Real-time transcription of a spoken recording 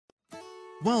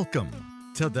Welcome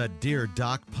to the Dear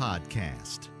Doc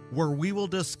podcast, where we will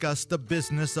discuss the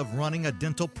business of running a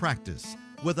dental practice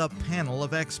with a panel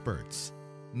of experts.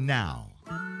 Now,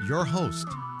 your host,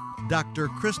 Dr.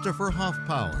 Christopher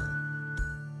Hoffpower.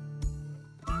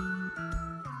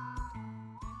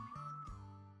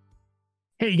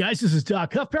 Hey guys, this is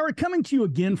Doc Hoffpower coming to you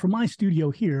again from my studio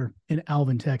here in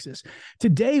Alvin, Texas.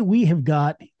 Today we have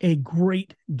got a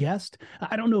great guest.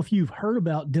 I don't know if you've heard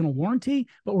about dental warranty,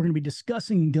 but we're going to be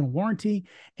discussing dental warranty,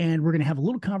 and we're going to have a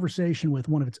little conversation with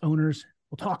one of its owners.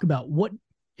 We'll talk about what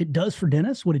it does for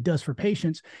dentists, what it does for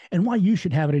patients, and why you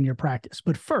should have it in your practice.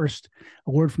 But first,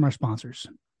 a word from our sponsors.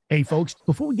 Hey folks,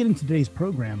 before we get into today's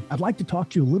program, I'd like to talk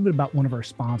to you a little bit about one of our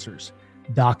sponsors,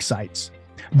 DocSites.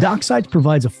 DocSites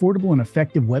provides affordable and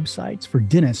effective websites for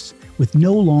dentists with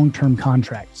no long-term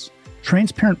contracts,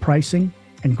 transparent pricing,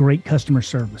 and great customer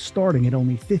service starting at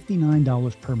only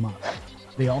 $59 per month.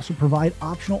 They also provide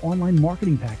optional online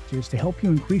marketing packages to help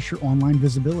you increase your online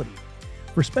visibility.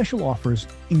 For special offers,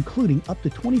 including up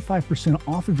to 25%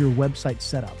 off of your website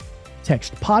setup,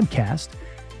 text podcast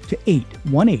to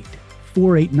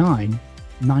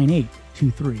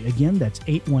 818-489-9823. Again, that's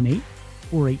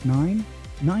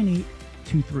 818-489-9823.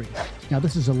 Now,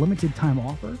 this is a limited time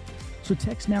offer, so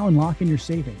text now and lock in your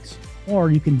savings. Or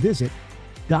you can visit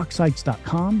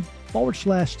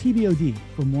docsites.com/TBOD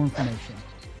for more information.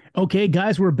 Okay,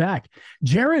 guys, we're back.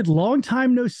 Jared, long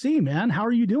time no see, man. How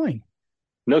are you doing?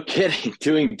 No kidding.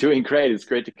 Doing great. It's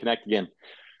great to connect again.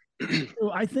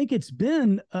 So I think it's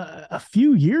been a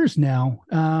few years now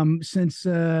since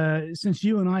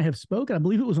you and I have spoken. I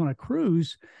believe it was on a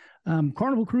cruise,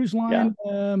 Carnival Cruise Line.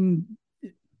 Yeah.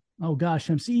 Oh gosh,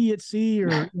 I'm Sea at Sea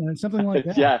or something like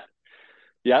that.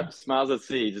 Yeah. Smiles at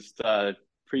Sea, just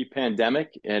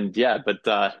pre-pandemic, and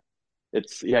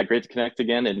it's great to connect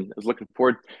again. And I was looking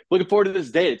forward to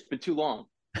this day. It's been too long.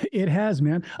 It has,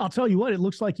 man. I'll tell you what. It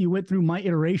looks like you went through my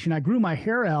iteration. I grew my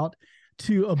hair out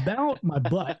to about my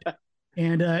butt,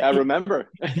 and I remember.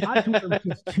 It got to where it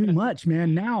was too much,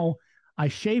 man. Now I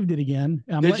shaved it again.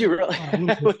 Did you really?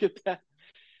 Look at that.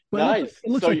 Well, nice. It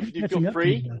looks like do you feel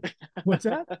free? What's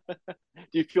that? Do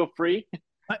you feel free?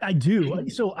 I do.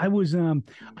 So I was, I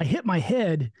hit my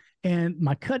head and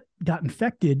my cut got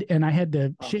infected and I had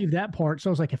to shave that part. So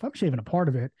I was like, if I'm shaving a part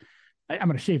of it, I'm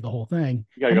going to shave the whole thing.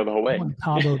 You got to go the whole way. I'm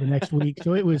Cabo the next week.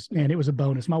 So it was a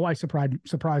bonus. My wife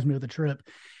surprised me with a trip.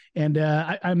 And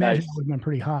I imagine it would have been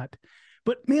pretty hot.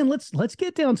 But man, let's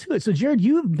get down to it. So Jared,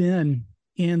 you have been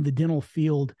in the dental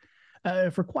field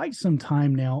for quite some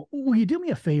time now. Will you do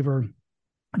me a favor,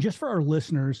 just for our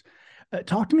listeners,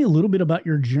 talk to me a little bit about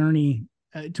your journey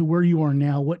to where you are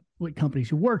now, what companies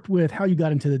you worked with, how you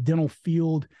got into the dental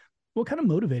field, what kind of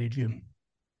motivated you?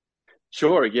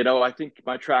 Sure. I think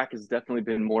my track has definitely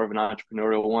been more of an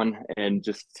entrepreneurial one, and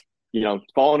just,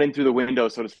 falling in through the window,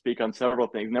 so to speak, on several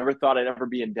things. Never thought I'd ever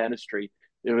be in dentistry.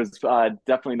 It was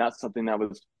definitely not something that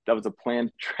was a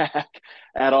planned track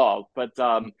at all. But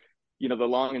the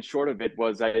long and short of it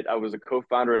was I was a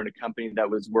co-founder in a company that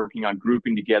was working on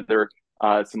grouping together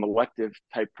some elective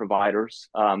type providers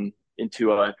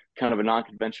into a kind of a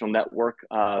non-conventional network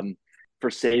for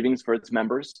savings for its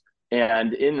members.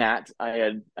 And in that,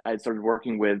 I started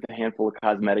working with a handful of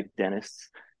cosmetic dentists.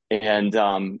 And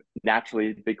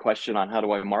naturally, the big question on how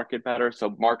do I market better?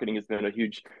 So marketing has been a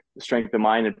huge strength of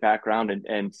mine and background.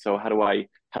 And so how do I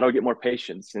get more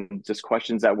patients, and just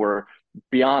questions that were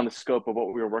beyond the scope of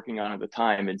what we were working on at the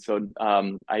time. And so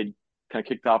I kind of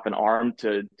kicked off an arm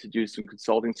to do some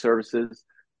consulting services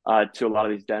to a lot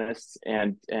of these dentists,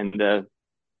 and the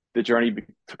journey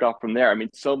took off from there. I mean,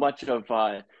 so much of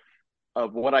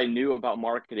what I knew about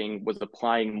marketing was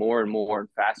applying more and more and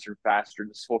faster,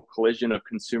 this whole collision of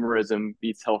consumerism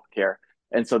meets healthcare.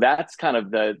 And so that's kind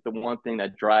of the one thing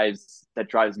that drives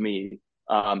me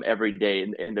every day.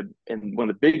 And one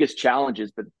of the biggest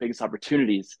challenges, but the biggest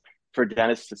opportunities for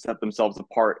dentists to set themselves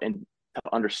apart and to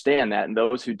understand that. And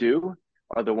those who do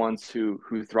are the ones who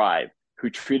thrive, who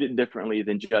treat it differently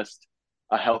than just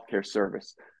a healthcare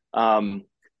service.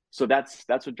 So that's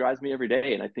what drives me every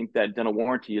day. And I think that dental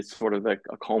warranty is sort of a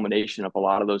culmination of a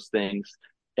lot of those things,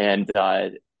 and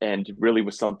really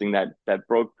was something that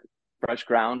broke fresh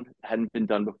ground, hadn't been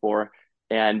done before.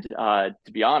 And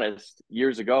to be honest,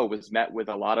 years ago was met with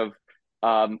a lot of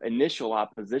initial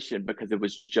opposition because it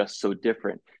was just so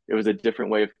different. It was a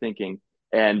different way of thinking.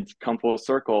 And come full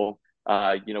circle,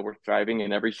 we're thriving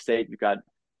in every state. We've got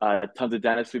tons of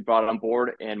dentists we brought on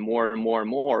board, and more.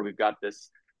 We've got this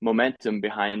momentum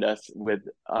behind us with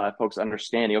folks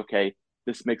understanding, okay,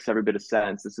 this makes every bit of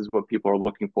sense. This is what people are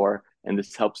looking for. And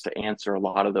this helps to answer a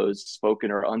lot of those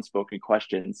spoken or unspoken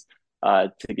questions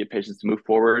to get patients to move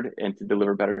forward and to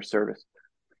deliver better service.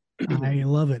 I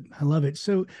love it. I love it.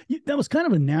 So that was kind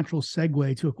of a natural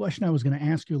segue to a question I was going to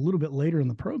ask you a little bit later in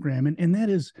the program. And that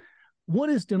is,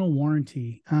 what is dental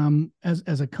warranty?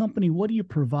 As a company, what do you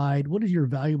provide? What is your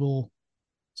valuable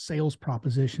sales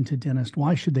proposition to dentists?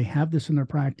 Why should they have this in their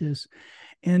practice?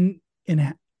 And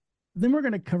then we're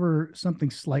going to cover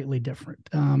something slightly different.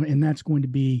 And that's going to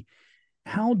be,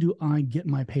 how do I get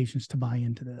my patients to buy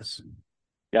into this?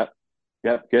 Yep.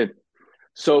 Good.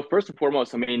 So first and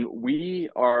foremost, I mean, we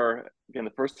are, again,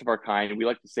 the first of our kind. We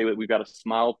like to say that we've got a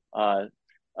smile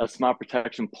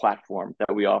protection platform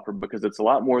that we offer, because it's a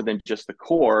lot more than just the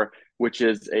core, which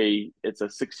is it's a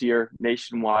 6-year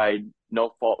nationwide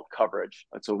no fault coverage.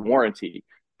 It's a warranty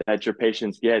that your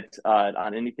patients get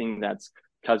on anything that's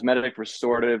cosmetic,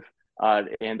 restorative,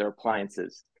 and their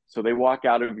appliances. So they walk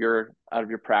out of your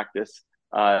practice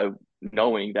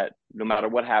knowing that no matter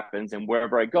what happens and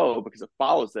wherever I go, because it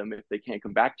follows them if they can't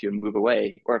come back to you and move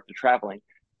away, or if they're traveling,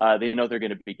 they know they're going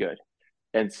to be good.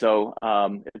 And so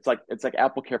it's like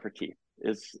Apple Care for teeth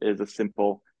is a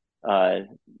simple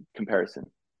comparison.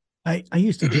 I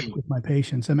used to joke with my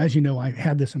patients. As you know, I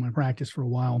had this in my practice for a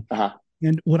while. Uh-huh.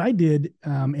 And what I did,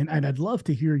 and I'd love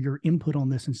to hear your input on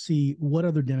this and see what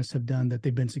other dentists have done that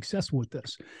they've been successful with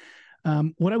this.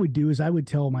 What I would do is I would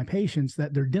tell my patients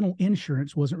that their dental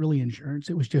insurance wasn't really insurance.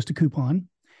 It was just a coupon,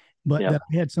 but that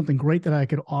I had something great that I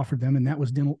could offer them. And that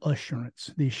was dental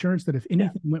assurance, the assurance that if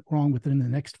anything went wrong within the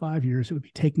next 5 years, it would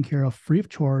be taken care of free of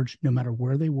charge, no matter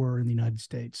where they were in the United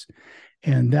States.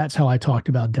 And that's how I talked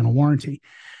about dental warranty.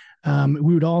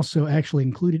 We would also actually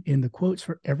include it in the quotes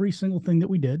for every single thing that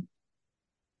we did.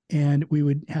 And we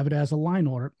would have it as a line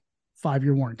order,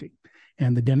 5-year warranty.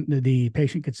 And the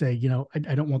patient could say,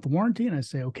 I don't want the warranty. And I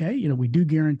say, okay, we do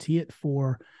guarantee it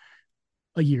for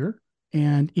a year.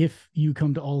 And if you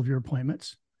come to all of your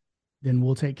appointments, then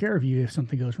we'll take care of you if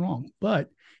something goes wrong. But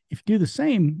if you do the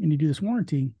same and you do this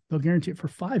warranty, they'll guarantee it for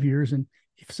 5 years. And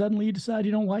if suddenly you decide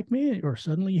you don't like me, or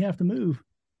suddenly you have to move,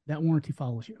 that warranty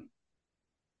follows you.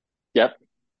 Yep.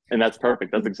 And that's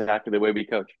perfect. That's exactly the way we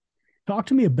coach. Talk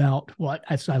to me about what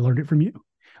I learned it from you.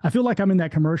 I feel like I'm in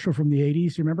that commercial from the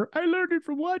 80s. You remember? I learned it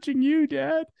from watching you,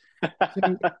 Dad.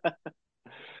 So,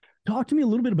 talk to me a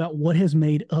little bit about what has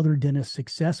made other dentists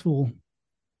successful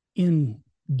in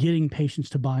getting patients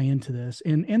to buy into this,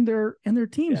 and their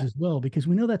teams as well, because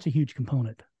we know that's a huge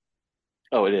component.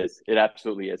 Oh, it is. It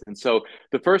absolutely is. And so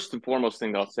the first and foremost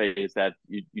thing that I'll say is that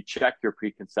you check your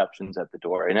preconceptions at the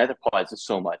door. And that applies to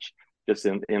so much just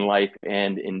in life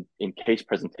and in case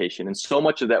presentation. And so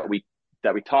much of that we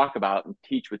talk about and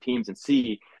teach with teams and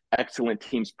see excellent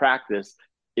teams practice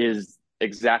is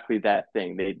exactly that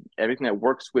thing. Everything that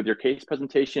works with your case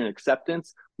presentation and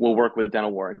acceptance will work with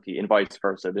dental warranty, and vice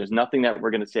versa. There's nothing that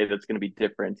we're going to say that's going to be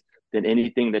different than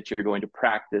anything that you're going to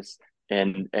practice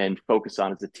and focus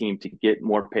on as a team to get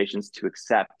more patients to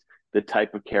accept the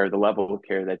type of care, the level of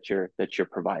care that you're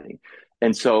providing.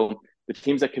 And so the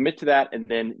teams that commit to that, and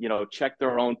then check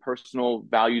their own personal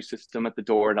value system at the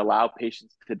door and allow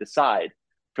patients to decide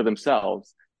for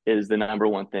themselves, is the number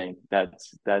one thing that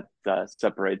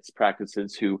separates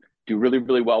practices who do really,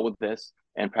 really well with this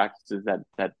and practices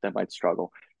that might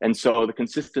struggle. And so the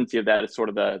consistency of that is sort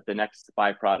of the next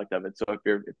byproduct of it. So if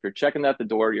you're checking that at the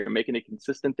door, you're making a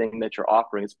consistent thing that you're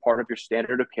offering as part of your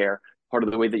standard of care, part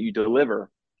of the way that you deliver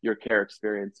your care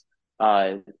experience,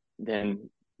 then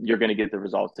you're going to get the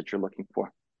results that you're looking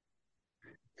for.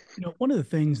 One of the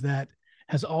things that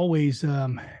has always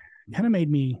kind of made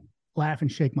me laugh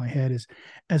and shake my head is,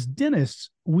 as dentists,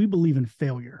 we believe in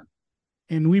failure,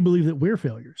 and we believe that we're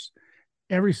failures.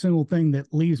 Every single thing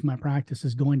that leaves my practice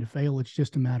is going to fail. It's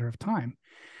just a matter of time.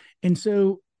 And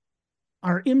so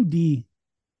our MD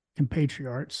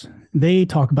compatriots, they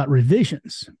talk about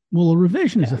revisions. Well, a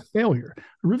revision is a failure.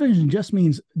 A revision just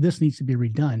means this needs to be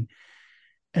redone.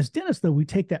 As dentists, though, we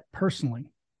take that personally,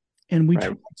 and we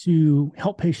try to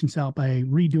help patients out by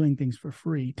redoing things for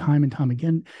free time and time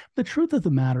again. The truth of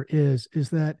the matter is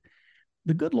that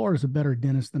the good Lord is a better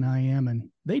dentist than I am, and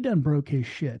they done broke his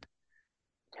shit.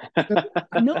 So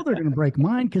I know they're going to break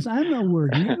mine, because I'm nowhere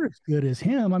near as good as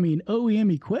him. I mean,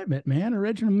 OEM equipment, man,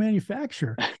 original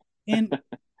manufacturer. And,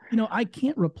 I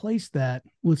can't replace that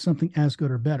with something as good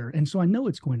or better. And so I know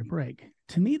it's going to break.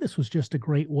 To me, this was just a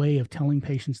great way of telling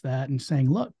patients that and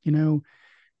saying, look,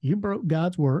 you broke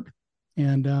God's work,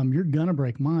 and you're going to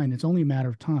break mine. It's only a matter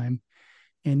of time.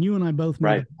 And you and I both know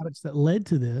the habits that led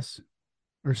to this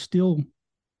are still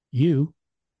you.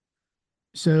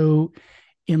 So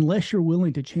unless you're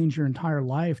willing to change your entire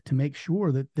life to make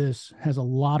sure that this has a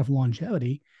lot of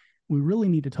longevity, we really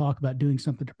need to talk about doing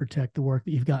something to protect the work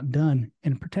that you've gotten done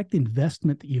and protect the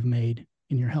investment that you've made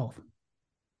in your health.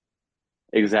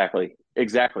 Exactly.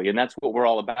 And that's what we're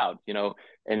all about,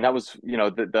 and that was,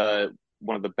 the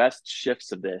one of the best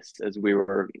shifts of this as we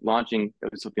were launching.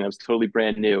 It was something that was totally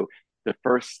brand new. The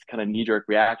first kind of knee-jerk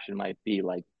reaction might be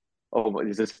like, oh,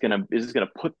 is this gonna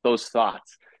put those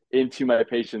thoughts into my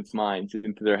patients' minds,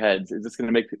 into their heads? Is this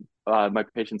gonna make my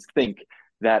patients think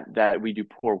that we do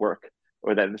poor work,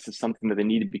 or that this is something that they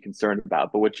need to be concerned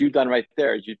about? But what you've done right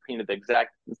there is you painted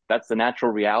that's the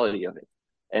natural reality of it.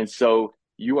 And so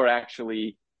you are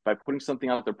actually, by putting something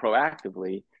out there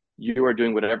proactively, you are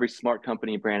doing what every smart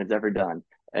company brand has ever done.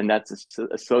 And that's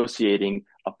associating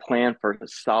a plan for a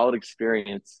solid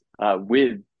experience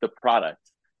with the product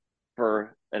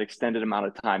for an extended amount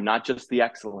of time, not just the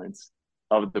excellence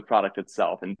of the product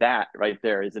itself. And that right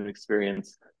there is an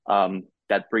experience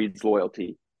that breeds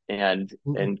loyalty and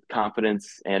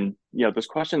confidence. And, those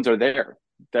questions are there.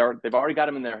 They've already got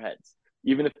them in their heads,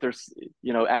 even if they're,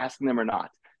 asking them or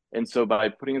not. And so by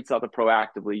putting it out there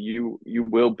proactively, you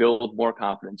will build more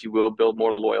confidence. You will build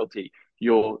more loyalty.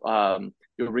 You'll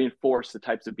reinforce the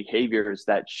types of behaviors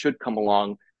that should come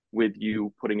along with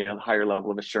you putting a higher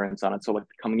level of assurance on it. So like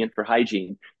coming in for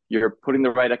hygiene, you're putting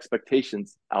the right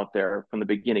expectations out there from the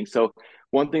beginning. So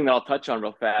one thing that I'll touch on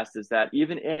real fast is that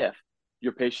even if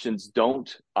your patients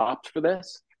don't opt for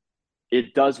this,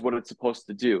 it does what it's supposed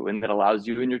to do. And that allows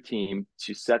you and your team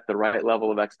to set the right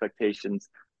level of expectations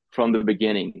from the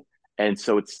beginning. And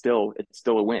so it's still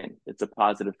a win. It's a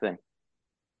positive thing.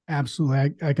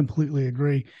 Absolutely. I completely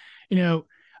agree.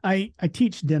 I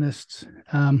teach dentists,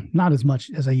 not as much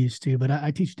as I used to, but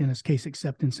I teach dentists case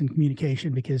acceptance and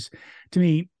communication, because to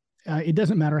me, it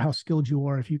doesn't matter how skilled you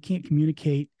are. If you can't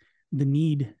communicate the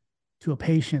need to a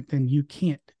patient, then you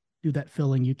can't do that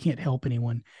filling. You can't help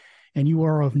anyone, and you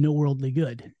are of no worldly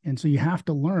good. And so you have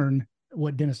to learn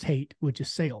what dentists hate, which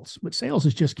is sales. But sales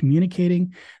is just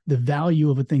communicating the value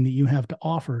of a thing that you have to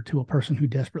offer to a person who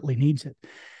desperately needs it.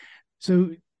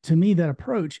 So to me, that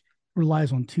approach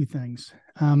relies on two things.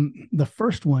 The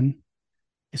first one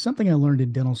is something I learned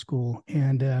in dental school.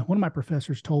 And one of my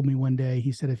professors told me one day,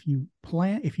 he said, if you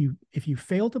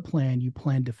fail to plan, you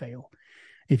plan to fail.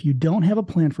 If you don't have a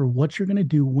plan for what you're going to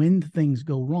do when things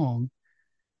go wrong,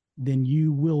 then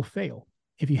you will fail.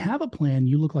 If you have a plan,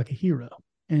 you look like a hero.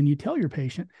 And you tell your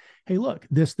patient, hey, look,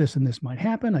 this, and this might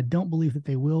happen. I don't believe that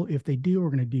they will. If they do, we're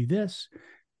going to do this.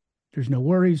 There's no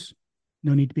worries.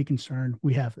 No need to be concerned.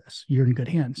 We have this. You're in good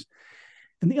hands.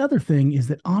 And the other thing is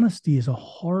that honesty is a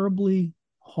horribly,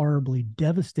 horribly,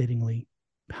 devastatingly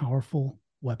powerful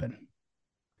weapon.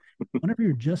 Whenever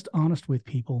you're just honest with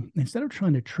people, instead of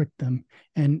trying to trick them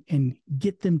and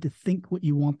get them to think what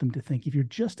you want them to think, if you're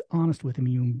just honest with them,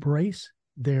 you embrace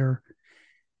their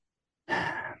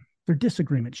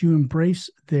disagreements, you embrace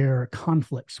their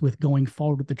conflicts with going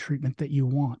forward with the treatment that you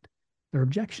want, their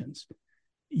objections,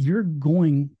 you're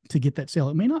going to get that sale.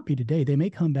 It may not be today. They may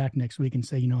come back next week and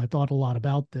say, I thought a lot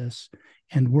about this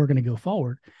and we're going to go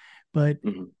forward. But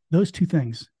those two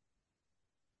things,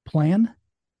 plan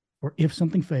or if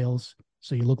something fails,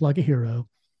 so you look like a hero,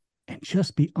 and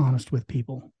just be honest with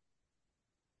people.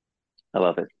 I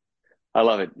love it.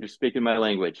 You're speaking my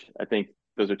language. I think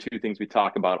those are two things we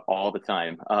talk about all the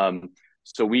time.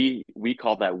 So we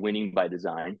call that winning by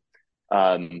design.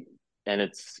 And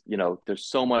it's, there's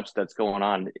so much that's going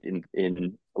on in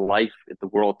life, in the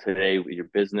world today with your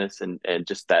business and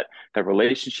just that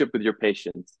relationship with your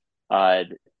patients.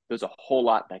 There's a whole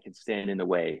lot that can stand in the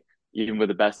way, even with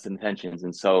the best intentions.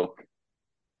 And so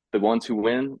the ones who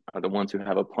win are the ones who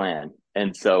have a plan.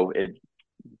 And so it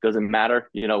doesn't matter,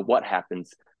 what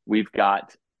happens. We've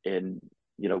got intention.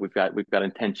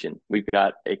 We've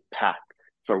got a path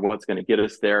for what's going to get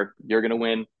us there. You're going to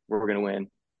win. We're going to win.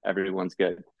 Everyone's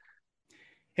good.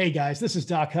 Hey guys, this is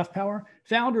Doc Huffpower,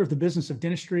 founder of the Business of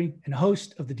Dentistry and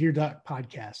host of the Dear Doc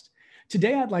podcast.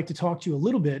 Today, I'd like to talk to you a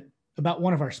little bit about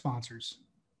one of our sponsors.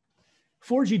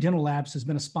 4G Dental Labs has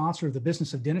been a sponsor of the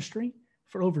Business of Dentistry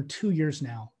for over 2 years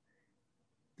now.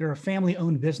 They're a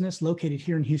family-owned business located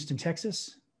here in Houston,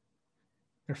 Texas.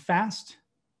 They're fast,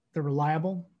 they're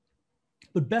reliable,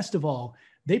 but best of all,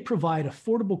 they provide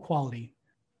affordable quality.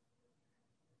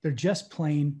 They're just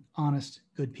plain, honest,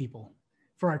 good people.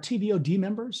 For our TVOD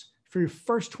members, for your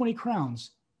first 20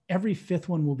 crowns, every fifth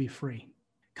one will be free.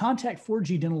 Contact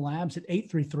 4G Dental Labs at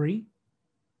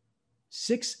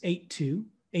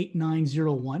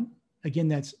 833-682-8901. Again,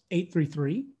 that's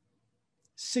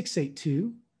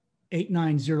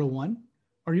 833-682-8901.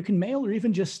 Or you can mail or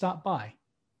even just stop by.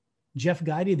 Jeff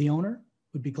Guidey, the owner,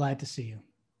 would be glad to see you.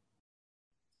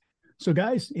 So,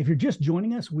 guys, if you're just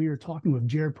joining us, we are talking with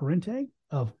Jared Parente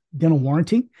of Dental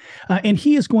Warranty, and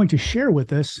he is going to share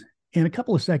with us in a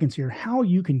couple of seconds here how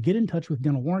you can get in touch with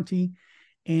Dental Warranty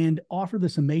and offer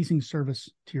this amazing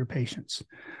service to your patients.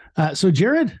 So,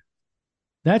 Jared,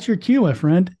 that's your cue, my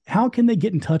friend. How can they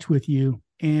get in touch with you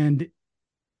and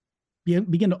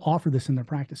begin to offer this in their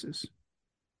practices?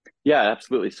 Yeah,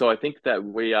 absolutely. So I think that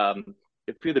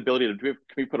if we have the ability to can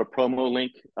we put a promo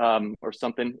link or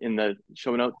something in the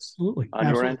show notes Absolutely. on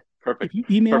your end? Perfect. If you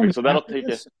email Perfect. me So that'll take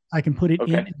this, I can put it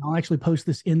okay. in, and I'll actually post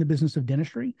this in the Business of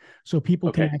Dentistry so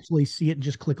people can actually see it and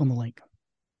just click on the link.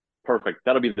 Perfect.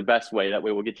 That'll be the best way. That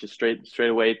way we'll get you straight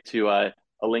away to a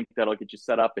link that'll get you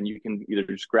set up, and you can either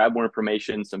just grab more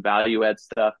information, some value add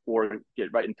stuff, or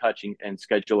get right in touch and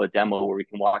schedule a demo where we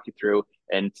can walk you through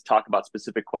and talk about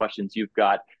specific questions you've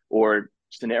got or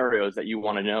scenarios that you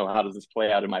want to know. How does this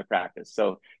play out in my practice?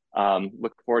 So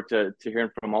look forward to hearing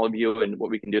from all of you and what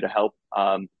we can do to help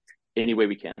any way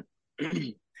we can.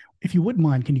 If you wouldn't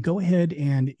mind, can you go ahead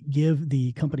and give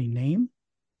the company name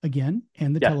again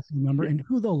and the telephone number and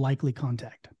who they'll likely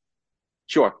contact?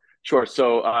 Sure.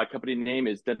 So company name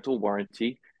is Dental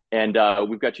Warranty, and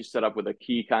we've got you set up with a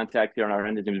key contact here on our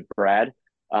end. His name is Brad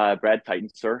Titan,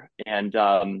 sir. And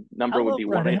number would be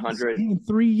 1-800. In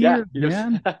 3 years,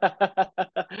 man.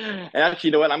 And actually,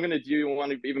 you know what? I'm going to do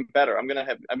one even better. I'm going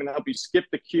to help you skip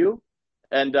the queue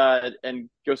and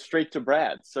go straight to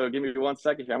Brad. So give me 1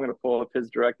 second here. I'm going to pull up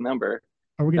his direct number.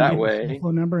 Are we going to get his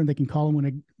phone number and they can call him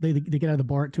when they get out of the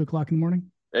bar at 2:00 in the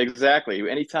morning? Exactly.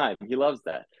 Anytime. He loves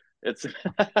that. It's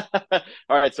all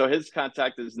right. So his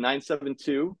contact is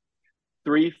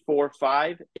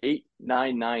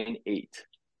 972-345-8998.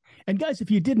 And guys, if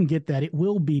you didn't get that, it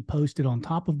will be posted on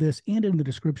top of this and in the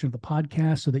description of the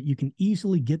podcast so that you can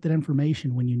easily get that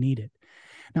information when you need it.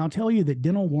 Now, I'll tell you that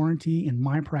Dental Warranty in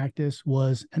my practice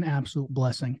was an absolute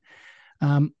blessing.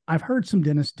 I've heard some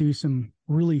dentists do some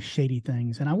really shady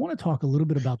things, and I want to talk a little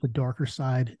bit about the darker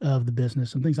side of the business,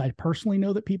 some things I personally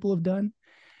know that people have done.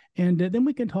 And then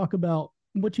we can talk about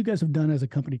what you guys have done as a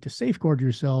company to safeguard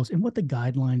yourselves and what the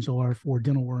guidelines are for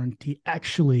Dental Warranty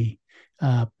actually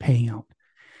paying out.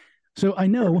 So I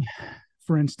know,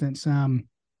 for instance,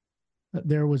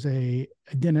 there was a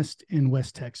dentist in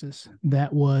West Texas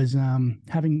that was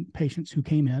having patients who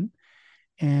came in,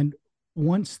 and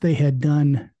once they had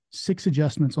done 6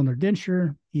 adjustments on their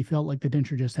denture, he felt like the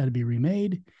denture just had to be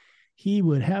remade. He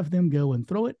would have them go and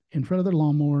throw it in front of their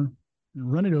lawnmower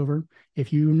and run it over.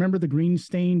 If you remember the green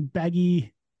stained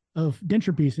baggie of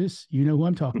denture pieces, you know who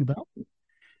I'm talking about.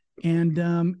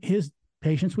 And his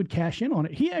patients would cash in on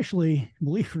it. He actually,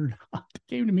 believe it or not,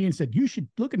 came to me and said, "You should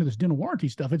look into this Dental Warranty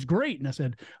stuff. It's great." And I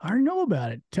said, "I already know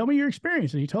about it. Tell me your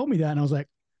experience." And he told me that. And I was like,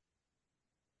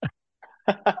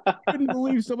 I couldn't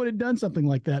believe someone had done something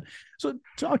like that. So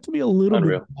talk to me a little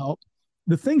bit about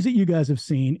the things that you guys have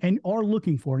seen and are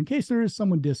looking for in case there is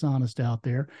someone dishonest out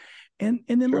there. And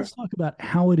then let's talk about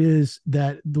how it is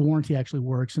that the warranty actually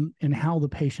works and how the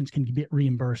patients can get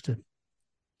reimbursed to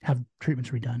have treatments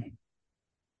redone.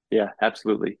 Yeah,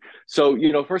 absolutely. So,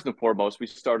 first and foremost, we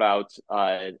start out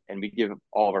and we give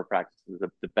all of our practices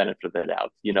the benefit of the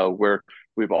doubt.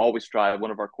 We've always strived. One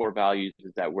of our core values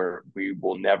is that we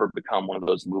will never become one of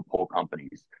those loophole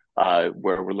companies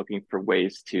where we're looking for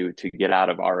ways to get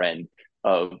out of our end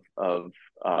of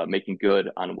making good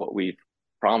on what we've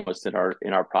promised in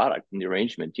our product and the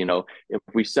arrangement. If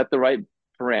we set the right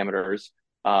parameters,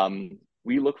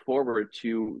 we look forward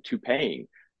to paying.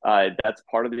 That's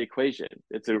part of the equation.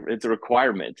 It's a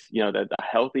requirement. That the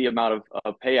healthy amount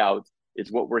of payout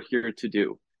is what we're here to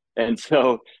do. And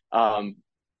so,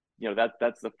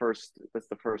 that's the first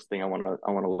thing I want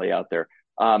to lay out there.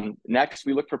 Next,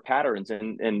 we look for patterns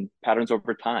and patterns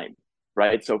over time.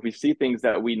 Right. So if we see things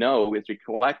that we know, if we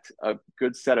collect a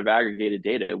good set of aggregated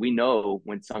data, we know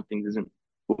when something doesn't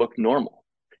look normal.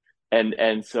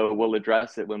 And so we'll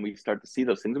address it when we start to see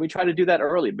those things. And we try to do that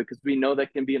early because we know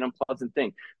that can be an unpleasant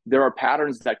thing. There are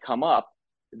patterns that come up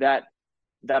that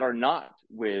are not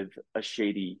with a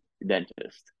shady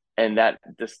dentist. And that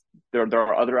there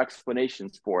are other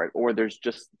explanations for it, or there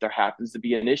happens to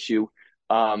be an issue,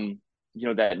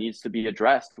 that needs to be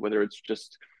addressed, whether it's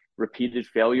just repeated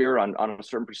failure on a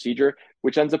certain procedure,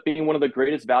 which ends up being one of the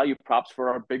greatest value props for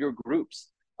our bigger groups.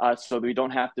 So that we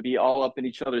don't have to be all up in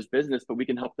each other's business, but we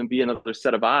can help them be another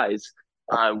set of eyes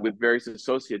with various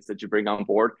associates that you bring on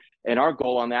board. And our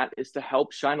goal on that is to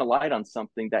help shine a light on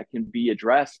something that can be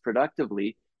addressed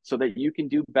productively so that you can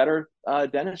do better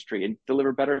dentistry and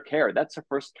deliver better care. That's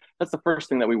the first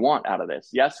thing that we want out of this.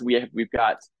 Yes, we've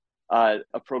got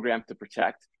a program to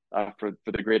protect for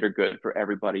the greater good for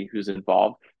everybody who's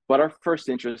involved. But our first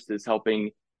interest is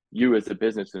helping you as a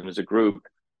business and as a group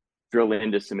drill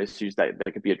into some issues that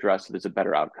could be addressed so there's a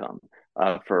better outcome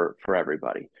for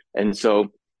everybody. And so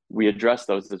we address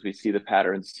those as we see the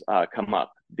patterns come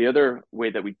up. The other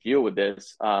way that we deal with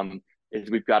this is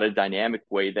we've got a dynamic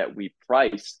way that we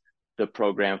price the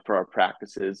program for our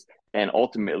practices and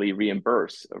ultimately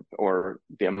reimburse or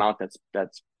the amount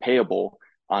that's payable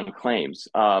on claims.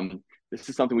 This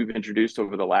is something we've introduced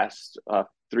over the last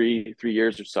three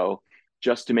years or so,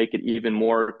 just to make it even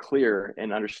more clear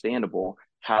and understandable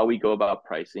how we go about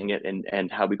pricing it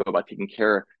and how we go about taking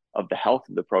care of the health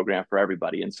of the program for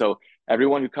everybody. And so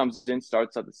everyone who comes in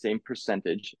starts at the same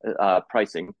percentage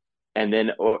pricing. And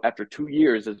then after 2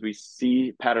 years, as we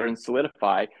see patterns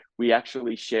solidify, we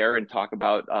actually share and talk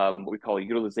about what we call a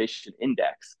utilization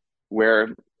index, where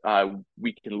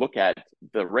we can look at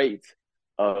the rate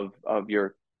of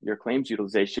your claims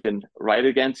utilization right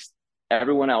against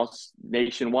everyone else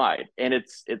nationwide. And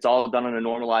it's all done on a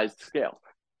normalized scale.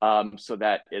 So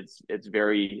that it's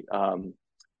very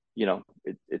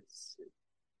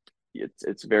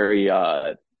it's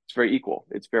very equal.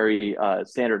 It's very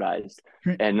standardized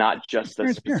and not just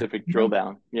a specific drill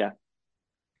down. Yeah.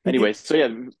 Anyway, so yeah,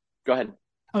 go ahead.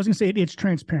 I was going to say it's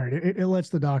transparent. It lets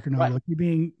the doctor know, right. Look,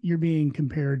 you're being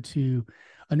compared to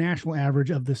a national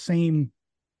average of the same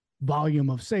volume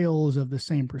of sales of the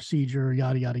same procedure,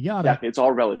 yada, yada, yada. Yeah, it's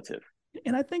all relative.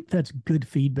 And I think that's good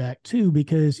feedback too,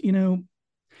 because,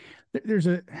 there's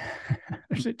a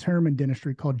term in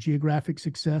dentistry called geographic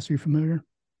success. Are you familiar?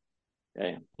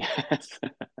 Yeah. Yes. So,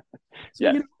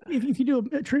 yes. If you do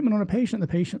a treatment on a patient, the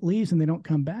patient leaves and they don't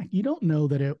come back, you don't know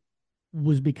that it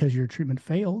was because your treatment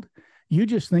failed. You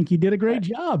just think you did a great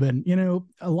job. And,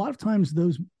 a lot of times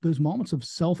those moments of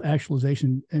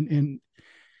self-actualization and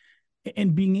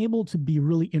being able to be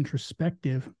really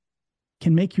introspective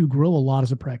can make you grow a lot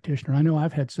as a practitioner. I know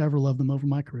I've had several of them over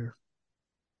my career.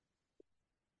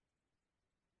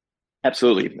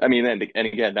 Absolutely. I mean, and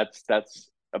again, that's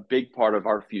a big part of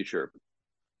our future,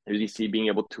 as you see, being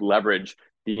able to leverage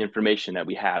the information that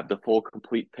we have, the full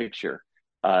complete picture,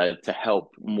 to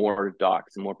help more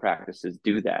docs and more practices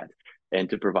do that, and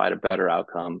to provide a better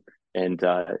outcome and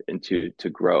to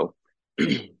grow.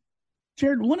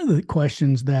 Jared, one of the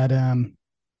questions that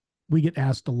we get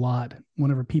asked a lot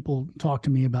whenever people talk to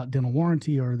me about dental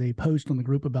warranty or they post on the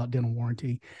group about dental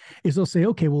warranty is they'll say,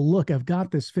 okay, well, look, I've got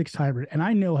this fixed hybrid and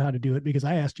I know how to do it because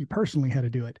I asked you personally how to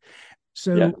do it.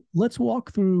 So let's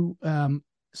walk through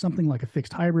something like a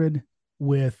fixed hybrid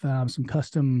with some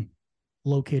custom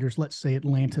locators, let's say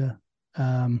Atlanta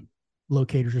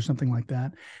locators or something like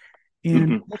that.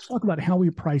 And let's talk about how we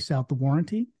price out the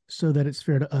warranty so that it's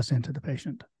fair to us and to the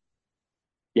patient.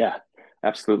 Yeah,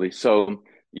 absolutely. So,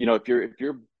 if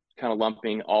you're kind of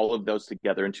lumping all of those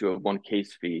together into a one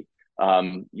case fee,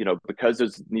 because there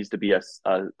needs to be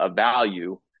a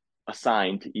value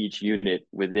assigned to each unit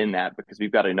within that, because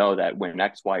we've got to know that when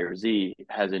X, Y, or Z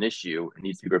has an issue and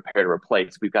needs to be repaired or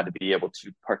replaced, we've got to be able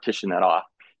to partition that off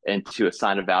and to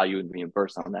assign a value and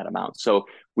reimburse on that amount. So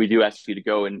we do ask you to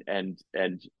go and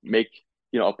make,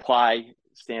 apply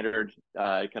standard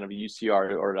kind of a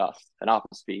UCR or an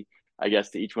office fee, I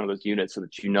guess, to each one of those units so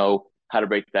that you know how to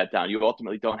break that down. You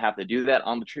ultimately don't have to do that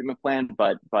on the treatment plan,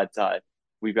 but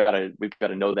we've got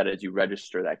to know that as you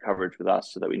register that coverage with us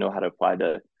so that we know how to apply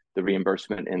the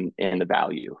reimbursement and the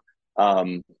value.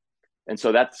 And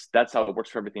so that's how it works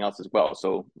for everything else as well.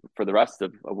 So for the rest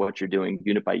of what you're doing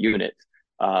unit by unit,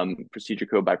 procedure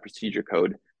code by procedure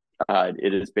code,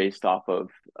 it is based off of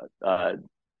a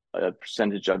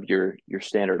percentage of your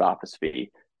standard office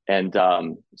fee. And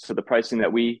so the pricing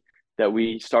that we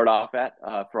start off at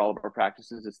for all of our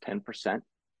practices is 10%.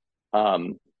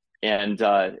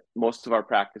 And most of our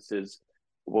practices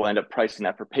will end up pricing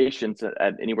that for patients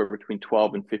at anywhere between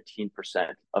 12 and 15%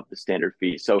 of the standard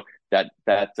fee. So that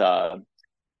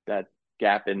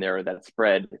gap in there, that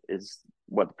spread, is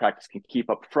what the practice can keep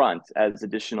up front as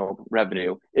additional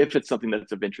revenue if it's something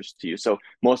that's of interest to you. So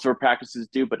most of our practices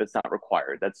do, but it's not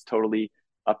required. That's totally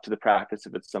up to the practice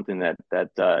if it's something that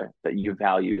you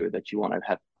value or that you want to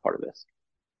have part of this.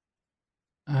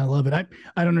 I love it. I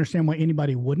don't understand why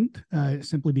anybody wouldn't,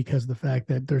 simply because of the fact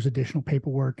that there's additional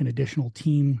paperwork and additional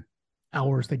team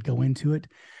hours that go into it.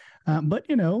 But,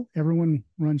 everyone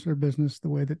runs their business the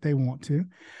way that they want to.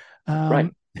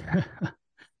 Right.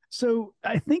 So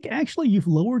I think actually you've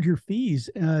lowered your fees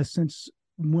since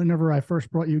whenever I first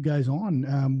brought you guys on.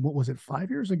 What was it, 5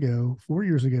 years ago, 4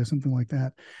 years ago, something like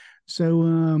that.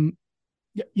 So,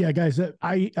 yeah, guys,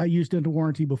 I used dental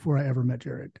warranty before I ever met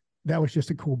Jared. That was just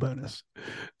a cool bonus.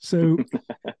 So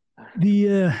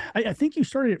I think you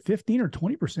started at 15 or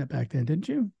 20% back then, didn't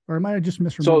you? Or am I just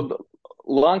misremembering? So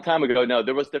long time ago, no,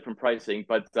 there was different pricing,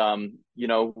 but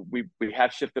we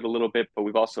have shifted a little bit, but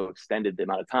we've also extended the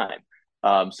amount of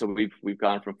time. So we've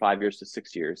gone from 5 years to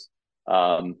 6 years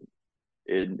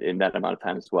in that amount of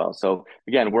time as well. So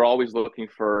again, we're always looking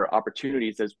for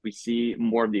opportunities as we see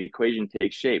more of the equation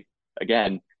take shape.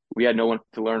 Again, we had no one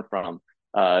to learn from,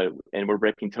 and we're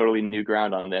breaking totally new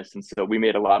ground on this. And so we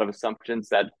made a lot of assumptions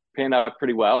that panned out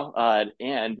pretty well,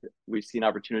 and we've seen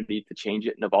opportunity to change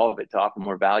it and evolve it to offer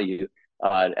more value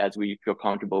as we feel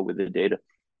comfortable with the data.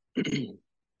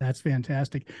 That's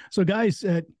fantastic. So guys,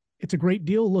 it's a great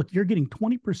deal. Look, you're getting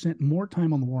 20% more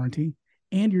time on the warranty,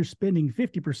 and you're spending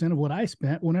 50% of what I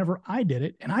spent whenever I did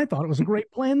it. And I thought it was a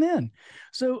great plan then.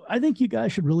 So I think you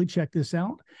guys should really check this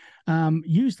out.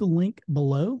 Use the link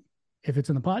below. If it's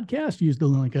in the podcast, use the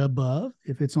link above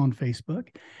if it's on Facebook.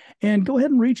 And go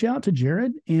ahead and reach out to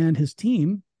Jared and his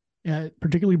team,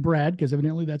 particularly Brad, because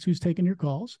evidently that's who's taking your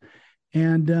calls.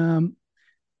 And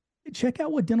check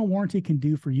out what Dental Warranty can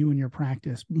do for you and your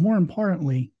practice. More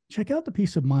importantly, check out the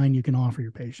peace of mind you can offer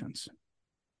your patients.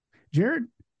 Jared,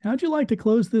 how'd you like to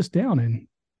close this down?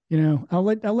 And I'll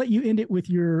let you end it with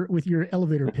your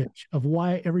elevator pitch of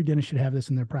why every dentist should have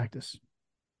this in their practice.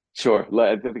 Sure.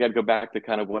 I think I'd go back to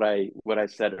kind of what I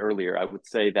said earlier. I would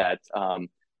say that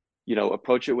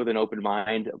approach it with an open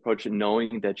mind. Approach it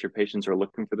knowing that your patients are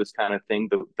looking for this kind of thing.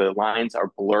 The lines are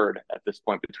blurred at this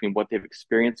point between what they've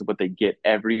experienced and what they get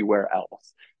everywhere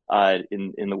else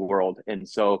in the world. And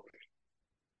so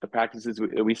the practices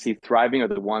we see thriving are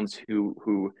the ones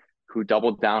who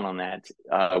double down on that,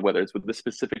 whether it's with the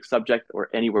specific subject or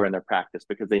anywhere in their practice,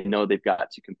 because they know they've got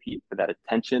to compete for that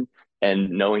attention,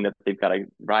 and knowing that they've got to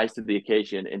rise to the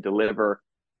occasion and deliver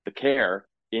the care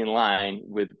in line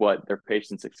with what their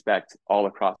patients expect all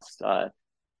across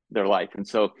their life. And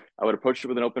so I would approach it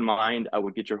with an open mind. I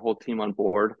would get your whole team on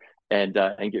board and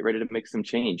get ready to make some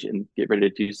change and get ready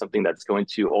to do something that's going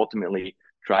to ultimately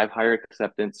drive higher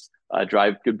acceptance,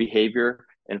 drive good behavior,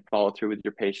 and follow through with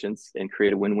your patients and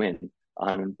create a win-win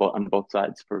on both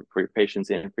sides for your patients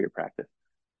and for your practice.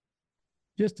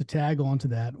 Just to tag on to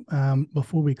that,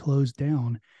 before we close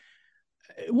down,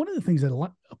 one of the things that a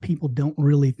lot of people don't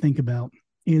really think about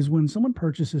is when someone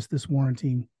purchases this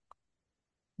warranty,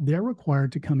 they're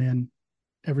required to come in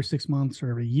every 6 months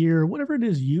or every year, whatever it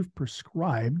is you've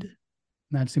prescribed.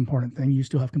 That's the important thing. You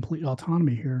still have complete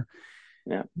autonomy here.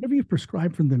 Yeah. Whatever you've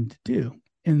prescribed for them to do.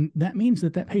 And that means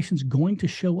that patient's going to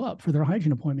show up for their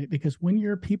hygiene appointment, because when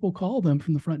your people call them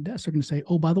from the front desk, they're going to say,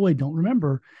 oh, by the way, don't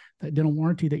remember that dental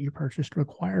warranty that you purchased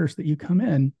requires that you come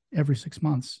in every 6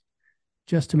 months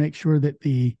just to make sure that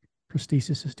the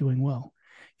prosthesis is doing well.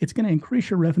 It's going to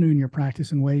increase your revenue in your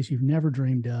practice in ways you've never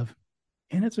dreamed of.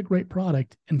 And it's a great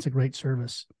product and it's a great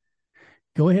service.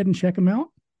 Go ahead and check them out,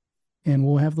 and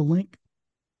we'll have the link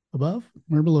above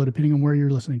or below, depending on where you're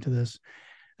listening to this.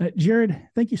 Jared,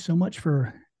 thank you so much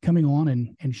for coming on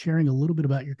and sharing a little bit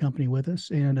about your company with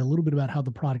us and a little bit about how the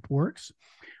product works.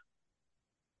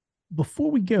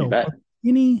 Before we go, are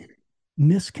any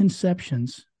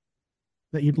misconceptions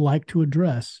that you'd like to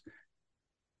address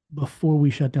before we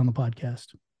shut down the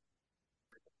podcast?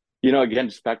 Again,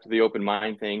 just back to the open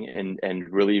mind thing and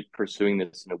really pursuing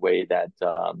this in a way that,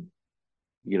 that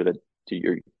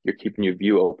you're keeping your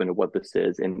view open to what this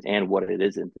is and what it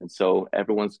isn't. And so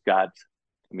everyone's got,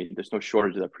 there's no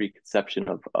shortage of the preconception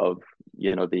of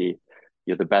the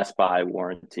Best Buy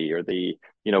warranty or the,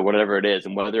 whatever it is.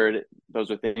 And whether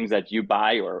those are things that you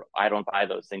buy or I don't buy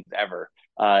those things ever,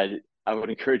 I would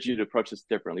encourage you to approach this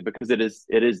differently, because it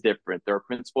is different. There are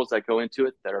principles that go into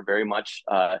it that are very much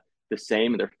the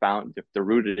same. They're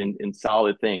rooted in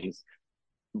solid things,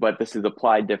 but this is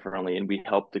applied differently. And we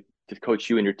help to coach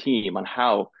you and your team on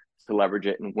how to leverage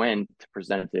it and when to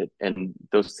present it. And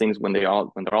those things, when they're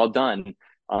all done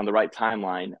on the right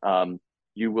timeline,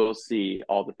 you will see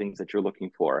all the things that you're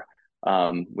looking for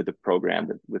with the program,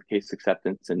 with case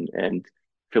acceptance and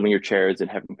filling your chairs and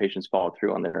having patients follow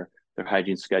through on their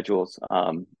hygiene schedules.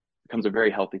 Becomes a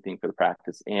very healthy thing for the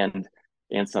practice and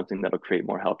something that'll create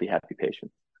more healthy, happy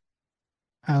patients.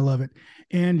 I love it.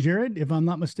 And Jared, if I'm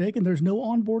not mistaken, there's no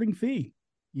onboarding fee.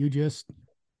 There's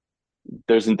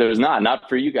not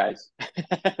for you guys.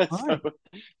 Right.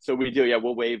 So we do. Yeah,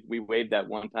 we waive that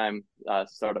one-time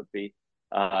startup fee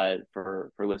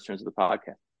for listeners of the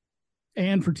podcast.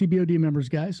 And for TBOD members,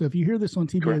 guys. So if you hear this on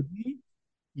TBOD, correct,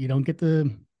 you don't get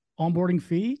the onboarding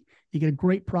fee. You get a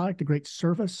great product, a great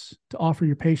service to offer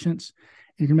your patients.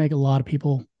 And you can make a lot of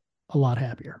people a lot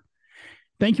happier.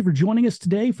 Thank you for joining us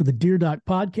today for the Dear Doc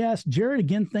podcast. Jared,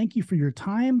 again, thank you for your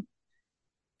time.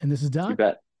 And this is Doc. You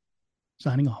bet.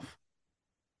 Signing off.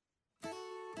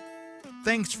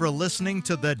 Thanks for listening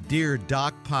to the Dear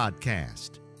Doc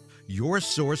Podcast, your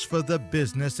source for the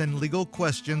business and legal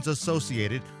questions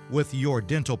associated with your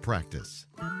dental practice.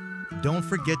 Don't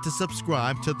forget to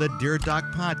subscribe to the Dear Doc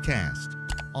Podcast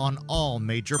on all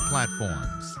major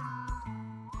platforms.